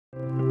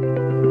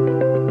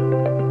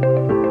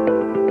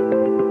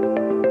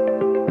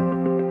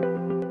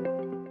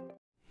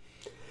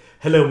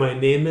Hello, my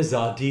name is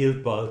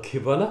Aadil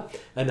Palkhivala,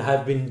 and I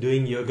have been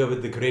doing yoga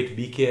with the great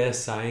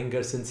BKS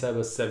Iyengar since I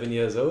was 7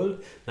 years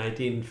old,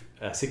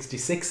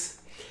 1966.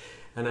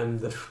 And I'm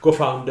the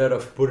co-founder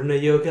of Purna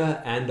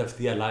Yoga and of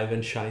the Alive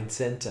and Shine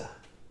Center.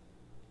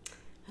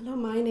 Hello,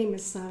 my name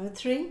is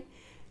Savitri,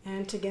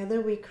 and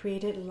together we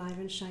created Alive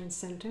and Shine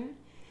Center.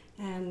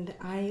 And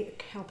I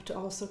helped to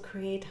also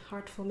create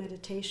Heartful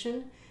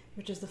Meditation,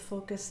 which is the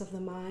focus of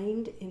the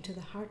mind into the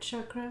heart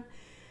chakra,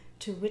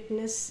 to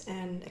witness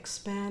and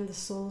expand the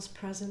soul's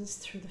presence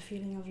through the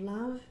feeling of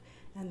love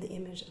and the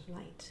image of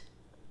light.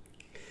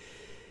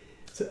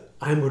 So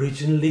I'm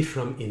originally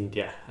from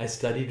India. I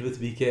studied with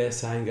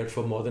BKS Iyengar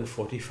for more than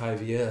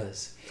 45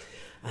 years.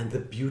 And the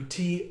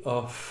beauty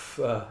of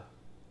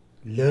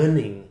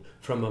learning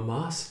from a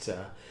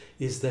master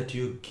is that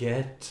you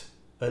get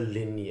a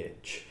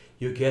lineage,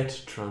 you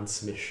get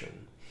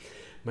transmission.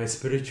 My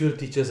spiritual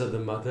teachers are the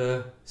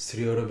Mother,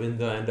 Sri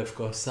Aurobindo, and of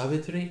course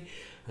Savitri.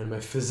 And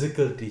my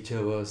physical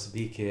teacher was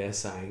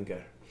BKS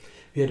Iyengar.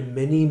 We had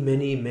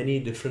many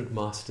different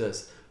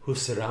masters who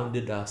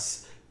surrounded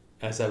us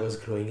as I was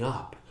growing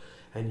up.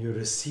 And you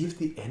receive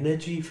the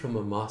energy from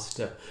a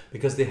master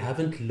because they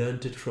haven't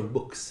learned it from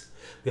books.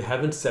 They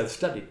haven't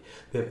self-studied.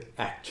 They've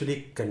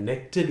actually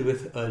connected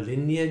with a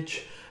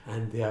lineage,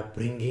 and they are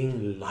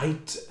bringing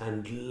light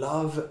and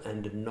love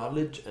and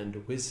knowledge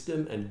and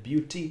wisdom and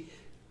beauty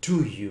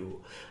to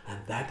you. And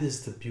that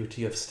is the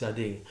beauty of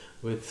studying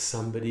with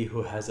somebody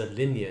who has a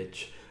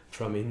lineage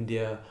from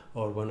India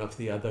or one of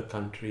the other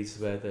countries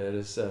where there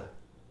is a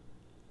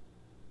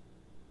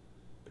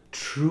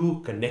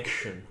true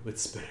connection with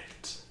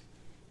spirit.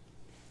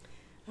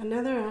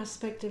 Another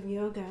aspect of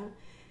yoga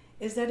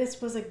is that it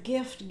was a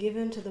gift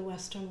given to the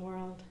Western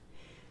world.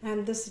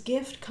 And this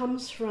gift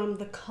comes from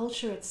the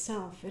culture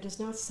itself. It is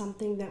not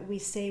something that we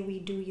say we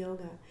do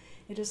yoga.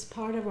 It is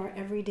part of our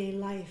everyday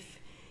life,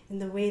 in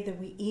the way that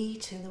we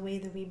eat, in the way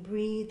that we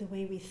breathe, the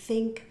way we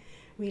think.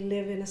 We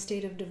live in a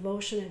state of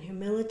devotion and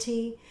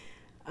humility.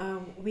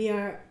 We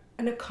are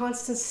in a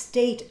constant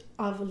state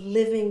of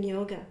living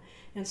yoga.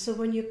 And so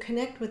when you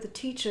connect with a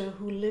teacher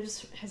who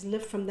has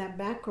lived from that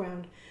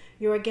background,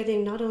 you are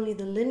getting not only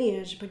the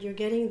lineage, but you're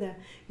getting the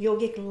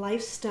yogic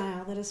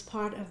lifestyle that is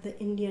part of the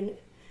Indian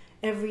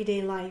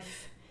everyday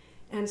life.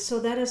 And so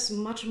that is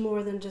much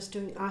more than just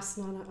doing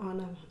asana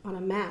on a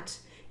mat.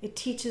 It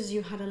teaches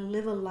you how to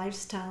live a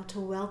lifestyle to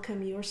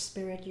welcome your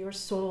spirit, your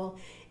soul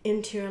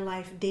into your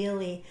life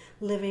daily,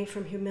 living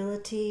from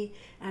humility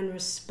and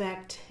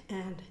respect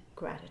and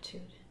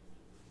gratitude.